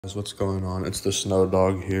Guys, what's going on? It's the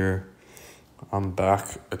Snowdog here. I'm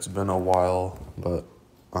back. It's been a while, but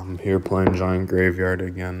I'm here playing Giant Graveyard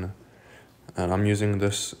again. And I'm using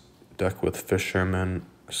this deck with Fisherman,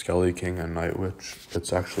 Skelly King, and Night Witch.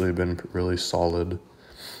 It's actually been really solid.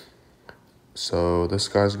 So this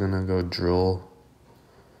guy's gonna go Drill.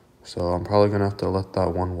 So I'm probably gonna have to let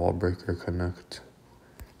that one Wall Breaker connect.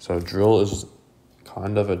 So Drill is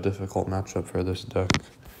kind of a difficult matchup for this deck,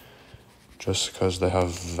 just because they have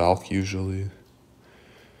Valk usually.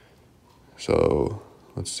 So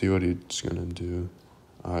let's see what he's gonna do.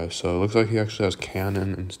 Alright, so it looks like he actually has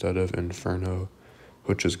Cannon instead of Inferno,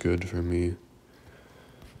 which is good for me.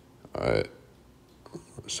 Alright,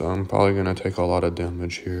 so I'm probably gonna take a lot of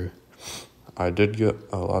damage here. I did get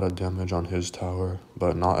a lot of damage on his tower,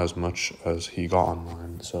 but not as much as he got on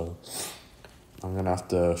mine, so I'm gonna have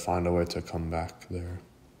to find a way to come back there.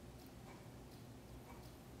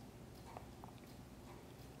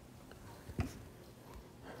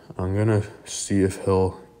 I'm gonna see if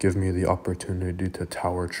he'll give me the opportunity to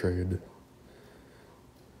tower trade.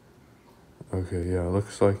 Okay, yeah,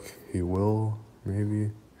 looks like he will,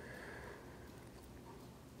 maybe.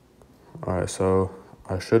 Alright, so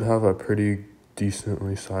I should have a pretty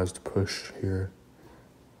decently sized push here.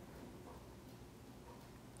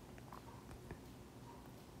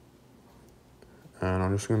 And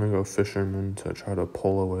I'm just gonna go Fisherman to try to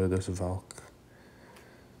pull away this Valk.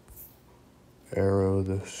 Arrow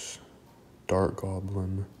this Dart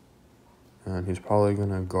Goblin. And he's probably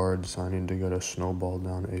gonna guard, so I need to get a snowball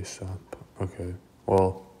down ASAP. Okay,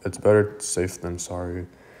 well, it's better safe than sorry.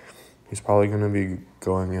 He's probably gonna be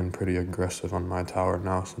going in pretty aggressive on my tower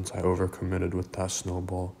now since I overcommitted with that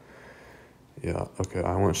snowball. Yeah, okay,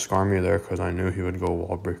 I went Skarmy there because I knew he would go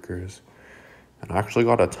Wall Breakers. And I actually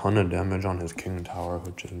got a ton of damage on his King Tower,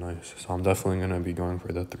 which is nice. So I'm definitely gonna be going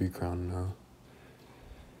for the 3 crown now.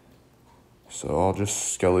 So I'll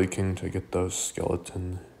just Skelly King to get those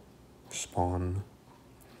skeleton spawn.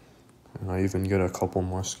 And I even get a couple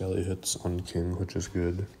more Skelly hits on King, which is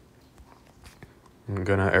good. I'm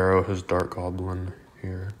gonna arrow his Dart Goblin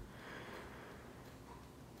here.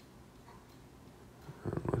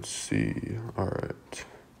 And let's see. Alright.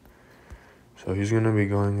 So he's gonna be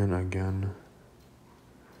going in again.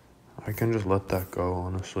 I can just let that go,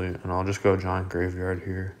 honestly. And I'll just go Giant Graveyard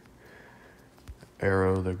here.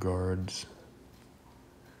 Arrow the guards.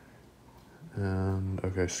 And,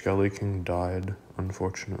 okay, Skelly King died,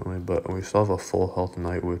 unfortunately. But we still have a full health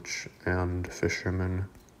Night Witch and Fisherman.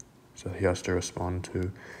 So he has to respond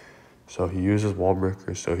to. So he uses Wall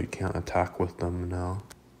Breakers, so he can't attack with them now.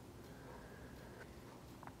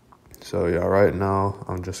 So yeah, right now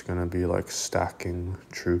I'm just gonna be like stacking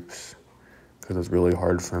troops because it's really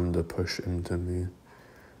hard for him to push into me.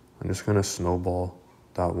 I'm just gonna snowball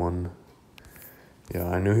that one. Yeah,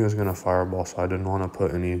 I knew he was gonna fireball, so I didn't want to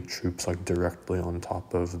put any troops like directly on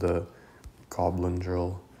top of the Goblin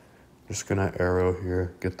Drill. Just gonna arrow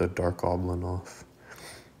here, get the Dark Goblin off.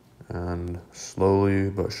 And slowly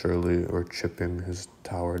but surely we're chipping his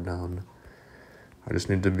tower down. I just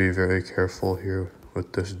need to be very careful here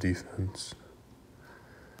with this defense.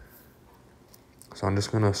 So I'm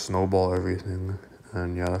just gonna snowball everything,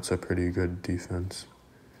 and yeah, that's a pretty good defense.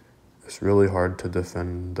 It's really hard to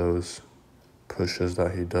defend those pushes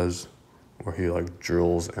that he does, where he like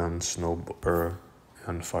drills and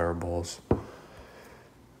and fireballs.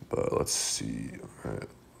 But let's see. Alright,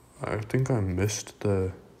 I think I missed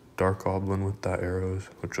the Dark Goblin with that arrows,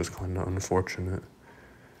 which was kind of unfortunate.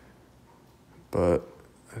 But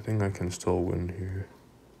I think I can still win here.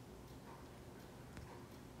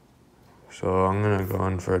 So I'm gonna go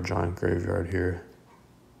in for a Giant Graveyard here.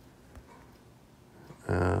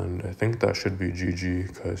 And I think that should be GG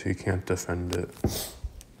because he can't defend it.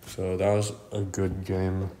 So that was a good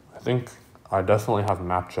game. I think I definitely have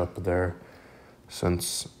matchup there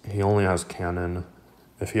since he only has Cannon.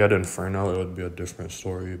 If he had Inferno, it would be a different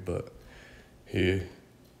story, but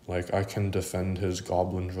I can defend his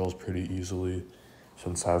Goblin Drills pretty easily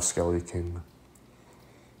since I have Skelly King.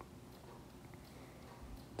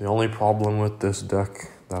 The only problem with this deck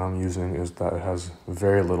that I'm using is that it has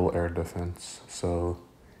very little air defense. So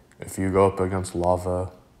if you go up against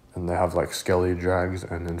Lava and they have like Skelly Drags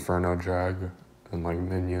and Inferno Drag and like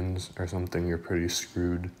minions or something, you're pretty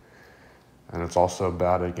screwed. And it's also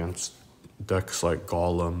bad against decks like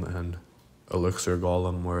Golem and Elixir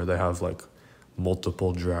Golem where they have like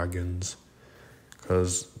multiple dragons.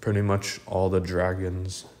 Because pretty much all the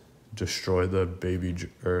dragons destroy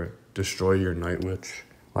destroy your Night Witch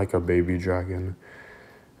like a baby dragon.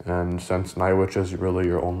 And since Night Witch is really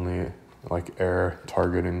your only like air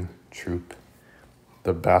targeting troop,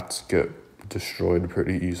 the bats get destroyed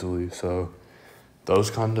pretty easily. So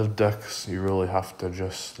those kind of decks, you really have to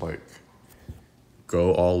just like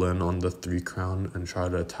go all in on the 3 crown and try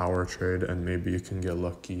to tower trade, and maybe you can get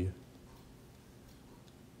lucky.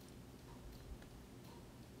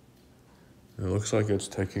 It looks like it's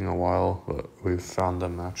taking a while, but we've found a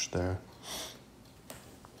match there.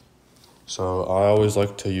 So I always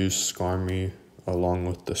like to use Skarmy along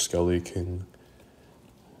with the Skelly King,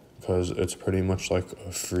 because it's pretty much like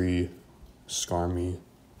a free Skarmy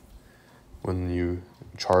when you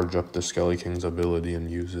charge up the Skelly King's ability and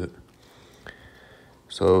use it.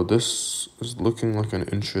 So this is looking like an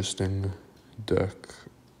interesting deck.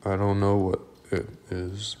 I don't know what it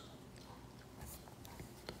is.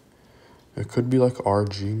 It could be like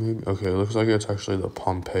RG maybe. Okay, it looks like it's actually the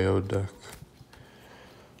Pompeo deck.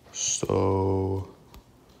 So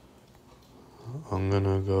I'm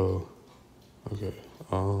gonna go, okay,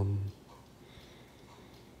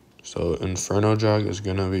 so Inferno Jag is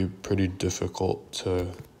gonna be pretty difficult to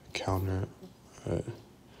counter. Right.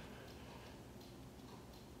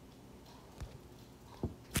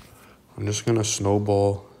 I'm just gonna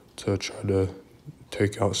snowball to try to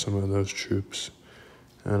take out some of those troops.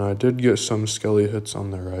 And I did get some Skelly hits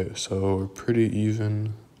on the right, so we're pretty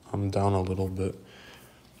even. I'm down a little bit.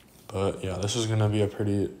 But yeah, this is gonna be a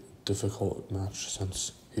pretty difficult match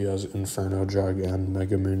since he has Inferno Jag and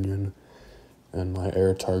Mega Minion, and my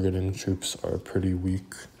air targeting troops are pretty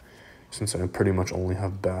weak since I pretty much only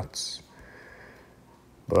have bats.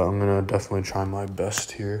 But I'm gonna definitely try my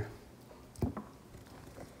best here.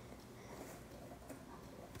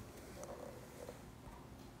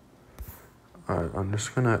 Alright, I'm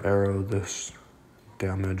just gonna arrow this,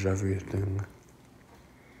 damage everything.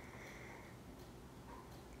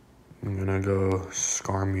 I'm gonna go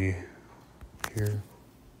Skarmy here.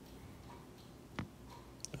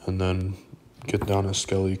 And then get down a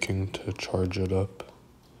Skelly King to charge it up.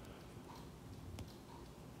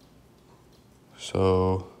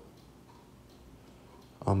 So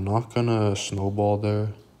I'm not gonna snowball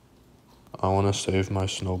there. I wanna save my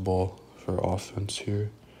snowball for offense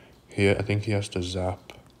here. I think he has to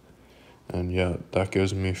zap. And yeah, that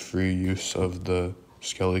gives me free use of the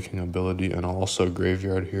Skelly King ability, and I'll also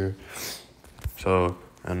graveyard here. So,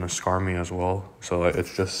 and the Skarmy as well. So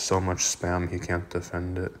it's just so much spam, he can't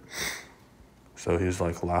defend it. So he's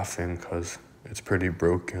like laughing because it's pretty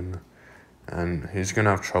broken. And he's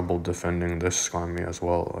gonna have trouble defending this Skarmy as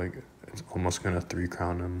well. Like, it's almost gonna 3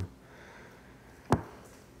 crown him.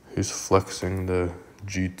 He's flexing the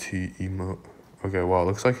GT emote. Okay, wow,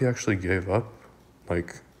 looks like he actually gave up.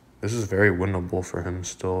 Like, this is very winnable for him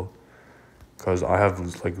still, because I have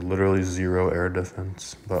like literally 0 air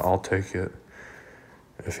defense, but I'll take it.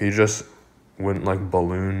 If he just went like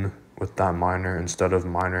balloon with that miner instead of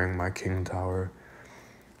minoring my king tower,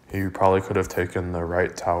 he probably could have taken the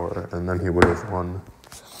right tower and then he would have won.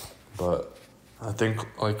 But I think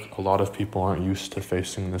like a lot of people aren't used to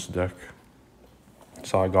facing this deck,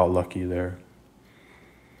 so I got lucky there.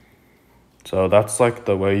 So that's like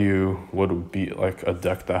the way you would beat like a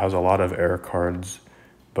deck that has a lot of air cards,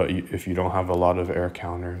 but if you don't have a lot of air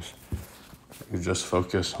counters, you just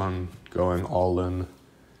focus on going all in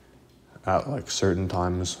at like certain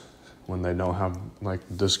times when they don't have, like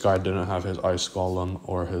this guy didn't have his ice golem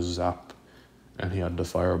or his zap, and he had the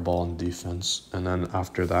fireball in defense. And then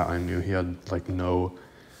after that, I knew he had like no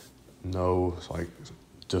like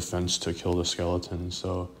defense to kill the skeleton,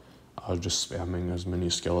 so I was just spamming as many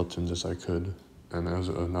skeletons as I could, and it was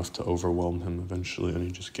enough to overwhelm him eventually, and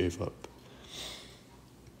he just gave up.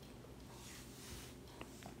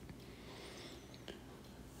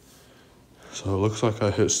 So it looks like I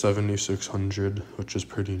hit 7,600, which is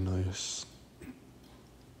pretty nice.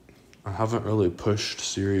 I haven't really pushed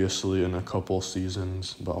seriously in a couple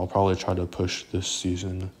seasons, but I'll probably try to push this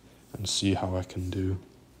season and see how I can do.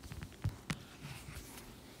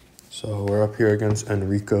 So we're up here against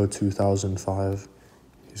Enrico 2005.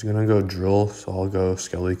 He's gonna go drill, so I'll go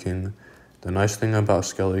Skelly King. The nice thing about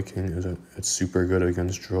Skelly King is it's super good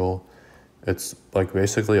against drill. It's like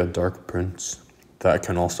basically a Dark Prince that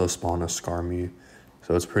can also spawn a Skarmy,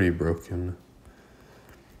 so it's pretty broken.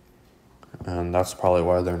 And that's probably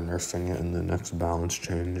why they're nerfing it in the next balance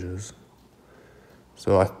changes.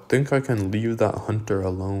 So I think I can leave that hunter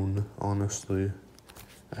alone, honestly.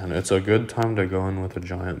 And it's a good time to go in with a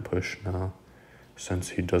giant push now, since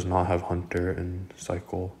he does not have hunter in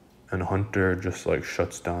cycle. And hunter just like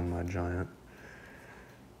shuts down my giant.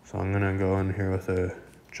 So I'm gonna go in here with a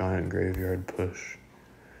giant graveyard push.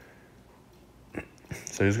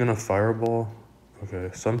 So he's gonna fireball. Okay,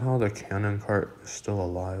 somehow the cannon cart is still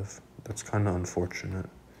alive. That's kind of unfortunate.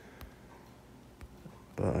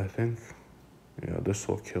 But I think Yeah, this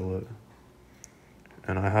will kill it.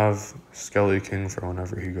 And I have Skelly King for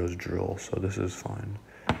whenever he goes drill, so this is fine.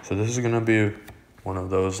 So this is gonna be one of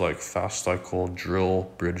those like fast cycle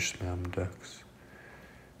drill bridge spam decks.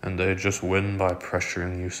 And they just win by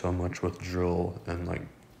pressuring you so much with drill and like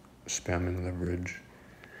spamming the bridge.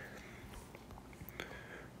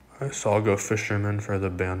 Alright, so I'll go Fisherman for the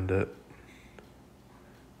bandit.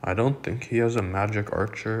 I don't think he has a magic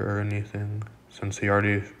archer or anything, since he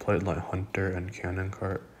already played like Hunter and Cannon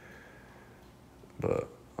Cart. But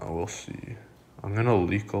we'll see. I'm gonna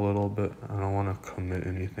leak a little bit. I don't want to commit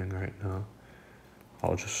anything right now.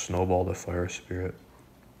 I'll just snowball the Fire Spirit.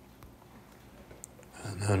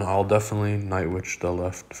 And then I'll definitely Night Witch the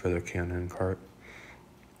left for the Cannon Cart.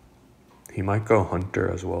 He might go Hunter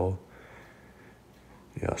as well.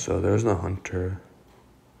 Yeah, so there's the Hunter.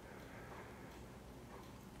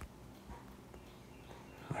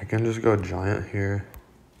 I can just go Giant here.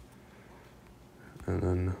 And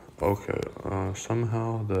then, okay,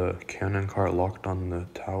 somehow the Cannon Cart locked on the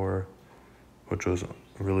tower, which was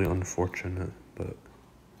really unfortunate, but...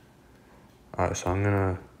 Alright, so I'm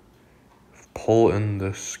gonna pull in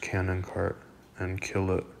this Cannon Cart and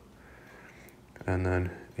kill it. And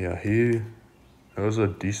then, yeah, it was a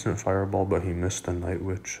decent fireball, but he missed the Night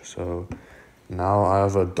Witch, so now I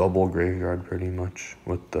have a double graveyard pretty much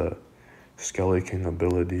with the Skelly King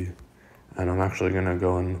ability. And I'm actually gonna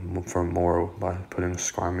go in for more by putting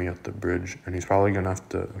Skarmy at the bridge. And he's probably gonna have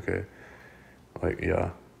to, okay, like,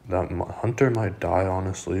 yeah, that Hunter might die,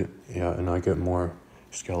 honestly. Yeah, and I get more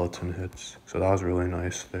skeleton hits. So that was really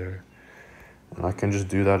nice there. And I can just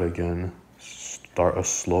do that again. Start a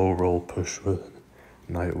slow roll push with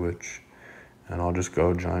Night Witch. And I'll just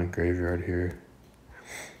go Giant Graveyard here.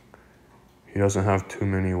 He doesn't have too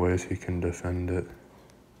many ways he can defend it.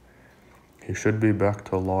 He should be back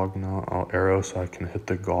to log now. I'll arrow so I can hit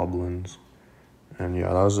the goblins. And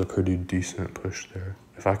yeah, that was a pretty decent push there.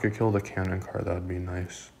 If I could kill the Cannon Cart, that'd be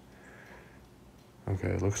nice. Okay,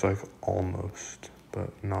 it looks like almost,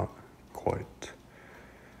 but not quite.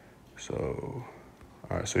 So,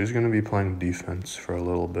 alright, so he's going to be playing defense for a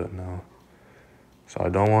little bit now. So I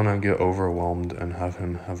don't want to get overwhelmed and have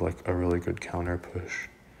him have like a really good counter push.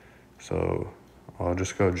 So I'll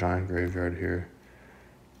just go Giant Graveyard here.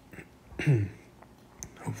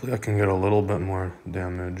 Hopefully I can get a little bit more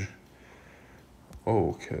damage.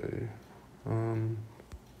 Okay.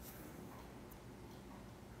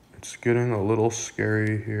 It's getting a little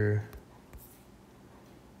scary here.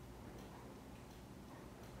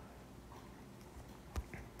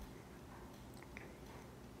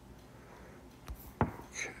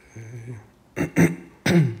 Okay.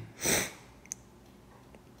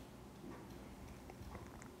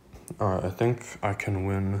 Alright, I think I can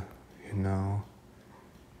win now.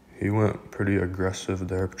 He went pretty aggressive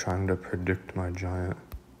there, trying to predict my Giant.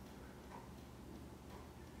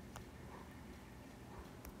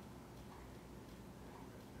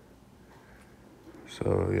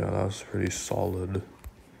 So yeah, that was pretty solid.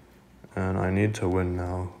 And I need to win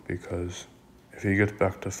now, because if he gets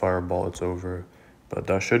back to Fireball, it's over. But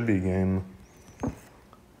that should be game.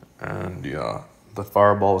 And yeah, the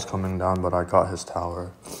Fireball is coming down, but I got his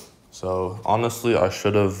tower. So honestly, I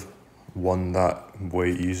should have won that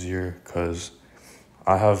way easier, because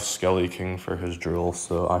I have Skelly King for his drill,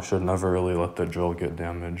 so I should never really let the drill get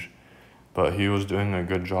damage. But he was doing a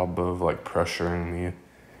good job of like pressuring me.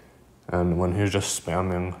 And when he was just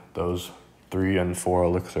spamming those 3 and 4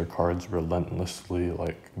 elixir cards relentlessly,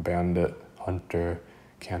 like Bandit, Hunter,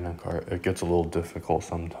 Cannon Cart, it gets a little difficult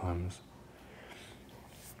sometimes.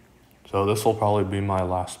 So this will probably be my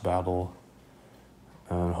last battle.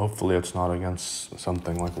 And hopefully it's not against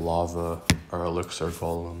something like Lava or Elixir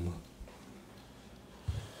Golem.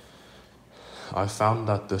 I found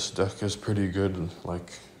that this deck is pretty good,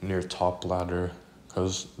 like, near top ladder,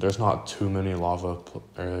 because there's not too many Lava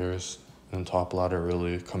players in top ladder,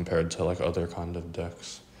 really, compared to, like, other kind of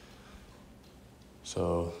decks.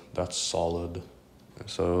 So that's solid.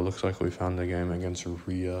 So it looks like we found the game against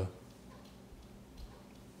Rhea.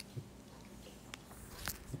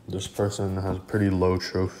 This person has pretty low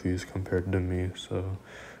trophies compared to me, so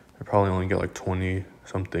I probably only get like 20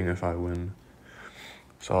 something if I win.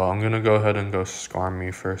 So I'm gonna go ahead and go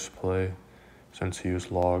Skarmy first play, since he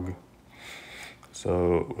used log.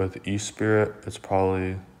 So with E-Spirit, this is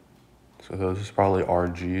probably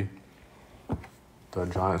RG, the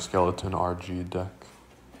Giant Skeleton RG deck.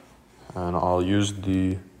 And I'll use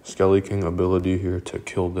the Skelly King ability here to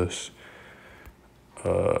kill this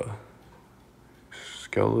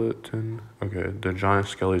skeleton. Okay, the Giant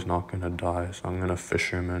Skelly's not gonna die, so I'm gonna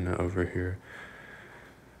Fisherman it over here.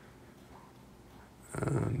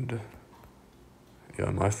 And Yeah,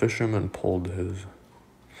 my fisherman pulled his.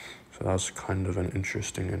 So that was kind of an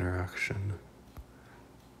interesting interaction.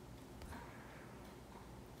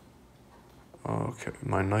 Okay,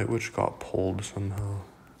 my Night Witch got pulled somehow.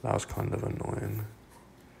 That was kind of annoying.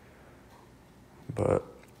 But,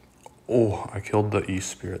 oh, I killed the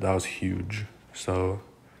E-Spirit. That was huge. So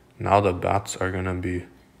now the bats are gonna be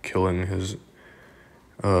killing his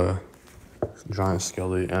giant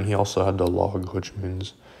skelly. And he also had the log, which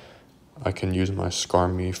means I can use my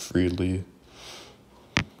Skarmy freely.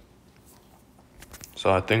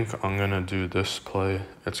 So I think I'm gonna do this play.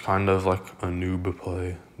 It's kind of like a noob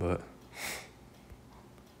play, but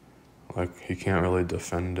like he can't really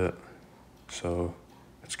defend it. So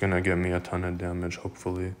it's gonna get me a ton of damage,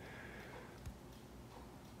 hopefully.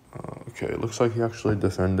 Okay, it looks like he actually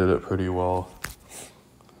defended it pretty well.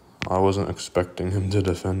 I wasn't expecting him to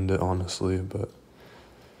defend it, honestly, but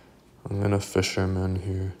I'm gonna Fisherman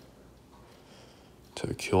here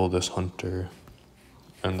to kill this hunter.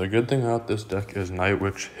 And the good thing about this deck is Night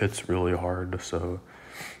Witch hits really hard, so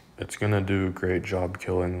it's gonna do a great job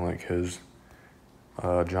killing like his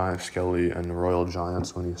Giant Skelly and Royal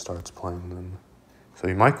Giants when he starts playing them. So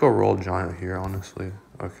he might go Royal Giant here, honestly.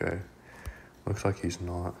 Okay, looks like he's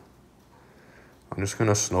not. I'm just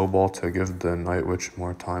gonna Snowball to give the Night Witch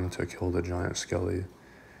more time to kill the Giant Skelly.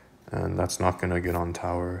 And that's not gonna get on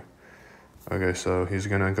tower. Okay, so he's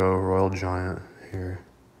gonna go Royal Giant here.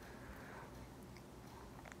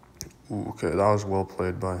 Ooh, okay, that was well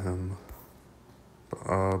played by him.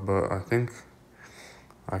 But I think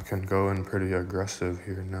I can go in pretty aggressive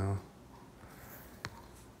here now.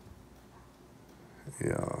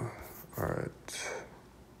 Yeah, alright.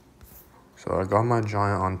 So I got my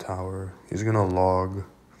Giant on tower. He's gonna log,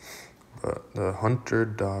 but the hunter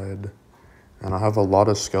died. And I have a lot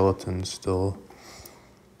of skeletons still.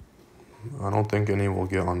 I don't think any will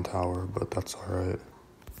get on tower, but that's alright.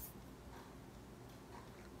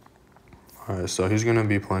 Alright, so he's gonna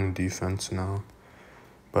be playing defense now.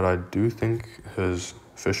 But I do think his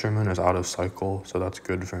Fisherman is out of cycle, so that's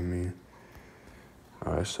good for me.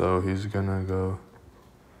 Alright, so he's gonna go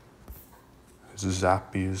his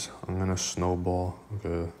Zappies. I'm gonna Snowball.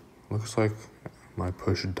 Okay, looks like my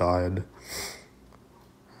push died.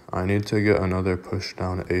 I need to get another push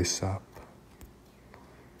down ASAP.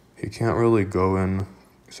 He can't really go in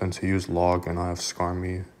since he used log and I have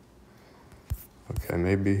Skarmy. Okay,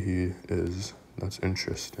 maybe he is. That's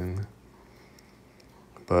interesting.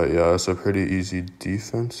 But yeah, it's a pretty easy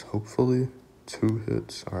defense, hopefully. 2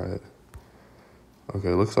 hits, alright. Okay,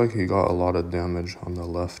 looks like he got a lot of damage on the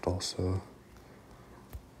left also.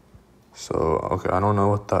 So, okay, I don't know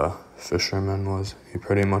what that Fisherman was. He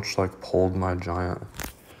pretty much like pulled my Giant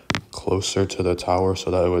closer to the tower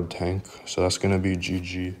so that it would tank. So that's gonna be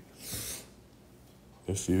GG.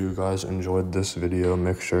 If you guys enjoyed this video,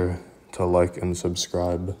 make sure to like and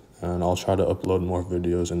subscribe. And I'll try to upload more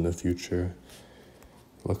videos in the future.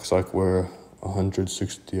 Looks like we're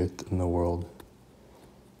 168th in the world.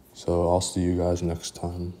 So I'll see you guys next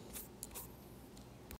time.